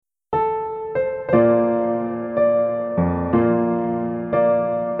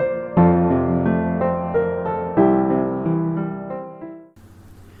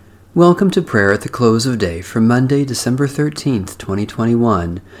Welcome to prayer at the close of day for Monday, December 13th,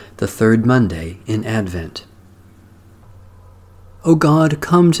 2021, the third Monday in Advent. O God,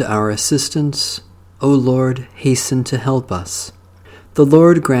 come to our assistance. O Lord, hasten to help us. The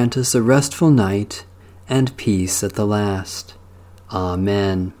Lord grant us a restful night and peace at the last.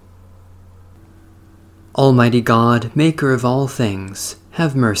 Amen. Almighty God, maker of all things,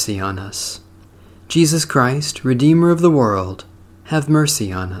 have mercy on us. Jesus Christ, Redeemer of the world, have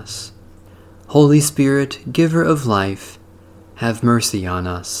mercy on us. Holy Spirit, giver of life, have mercy on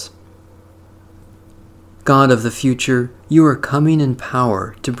us. God of the future, you are coming in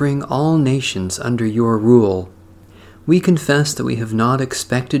power to bring all nations under your rule. We confess that we have not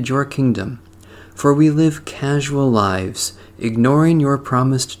expected your kingdom, for we live casual lives, ignoring your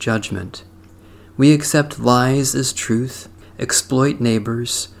promised judgment. We accept lies as truth, exploit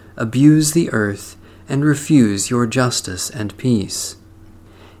neighbors, abuse the earth, and refuse your justice and peace.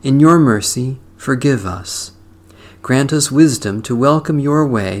 In your mercy, forgive us. Grant us wisdom to welcome your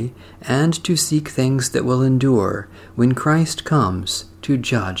way and to seek things that will endure when Christ comes to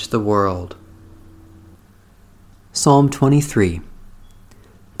judge the world. Psalm 23.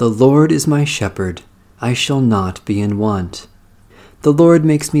 The Lord is my shepherd, I shall not be in want. The Lord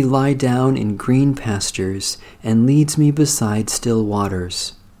makes me lie down in green pastures and leads me beside still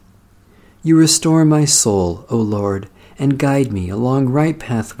waters. You restore my soul, O Lord, and guide me along right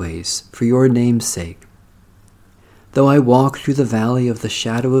pathways for your name's sake. Though I walk through the valley of the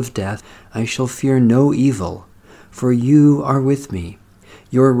shadow of death, I shall fear no evil, for you are with me.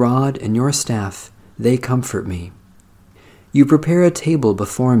 Your rod and your staff, they comfort me. You prepare a table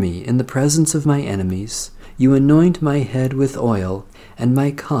before me in the presence of my enemies. You anoint my head with oil, and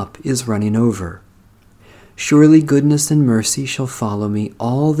my cup is running over. Surely goodness and mercy shall follow me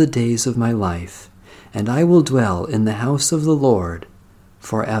all the days of my life, and I will dwell in the house of the Lord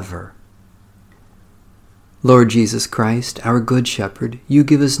forever. Lord Jesus Christ, our Good Shepherd, you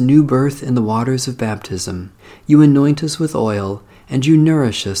give us new birth in the waters of baptism. You anoint us with oil, and you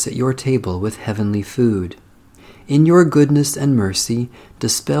nourish us at your table with heavenly food. In your goodness and mercy,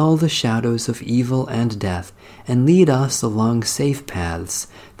 dispel the shadows of evil and death, and lead us along safe paths,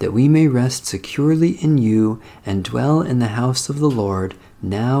 that we may rest securely in you and dwell in the house of the Lord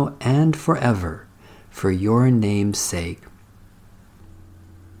now and forever, for your name's sake.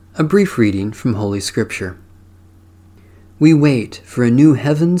 A brief reading from Holy Scripture. We wait for a new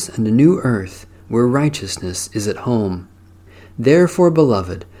heavens and a new earth, where righteousness is at home. Therefore,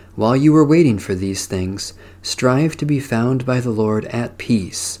 beloved, while you are waiting for these things, strive to be found by the Lord at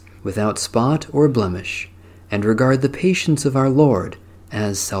peace, without spot or blemish, and regard the patience of our Lord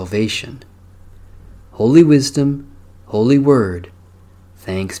as salvation. Holy wisdom, holy word,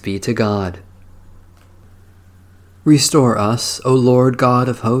 thanks be to God. Restore us, O Lord God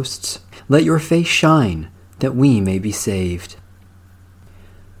of hosts. Let your face shine, that we may be saved.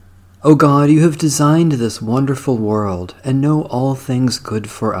 O God, you have designed this wonderful world and know all things good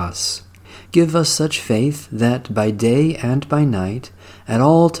for us. Give us such faith that by day and by night, at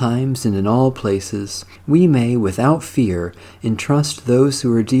all times and in all places, we may, without fear, entrust those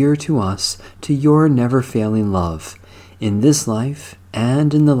who are dear to us to your never-failing love, in this life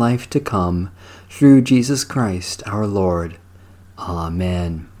and in the life to come, through Jesus Christ our Lord.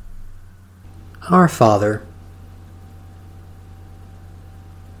 Amen. Our Father,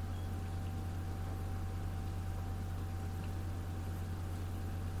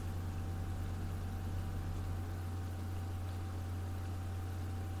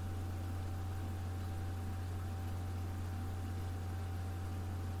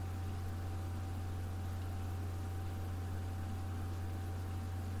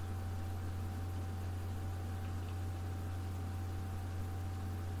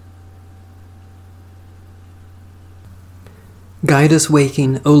 guide us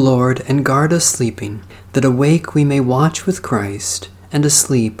waking, O Lord, and guard us sleeping, that awake we may watch with Christ, and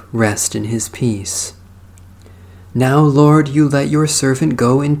asleep rest in his peace. Now, Lord, you let your servant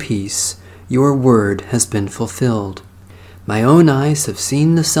go in peace. Your word has been fulfilled. My own eyes have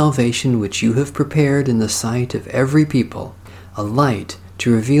seen the salvation which you have prepared in the sight of every people, a light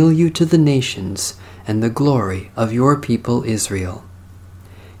to reveal you to the nations, and the glory of your people Israel.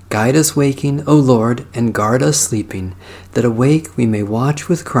 Guide us waking, O Lord, and guard us sleeping, that awake we may watch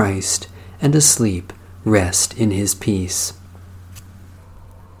with Christ, and asleep rest in his peace.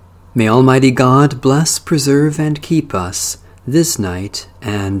 May Almighty God bless, preserve, and keep us this night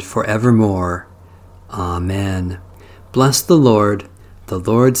and forevermore. Amen. Bless the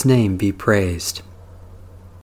Lord's name be praised.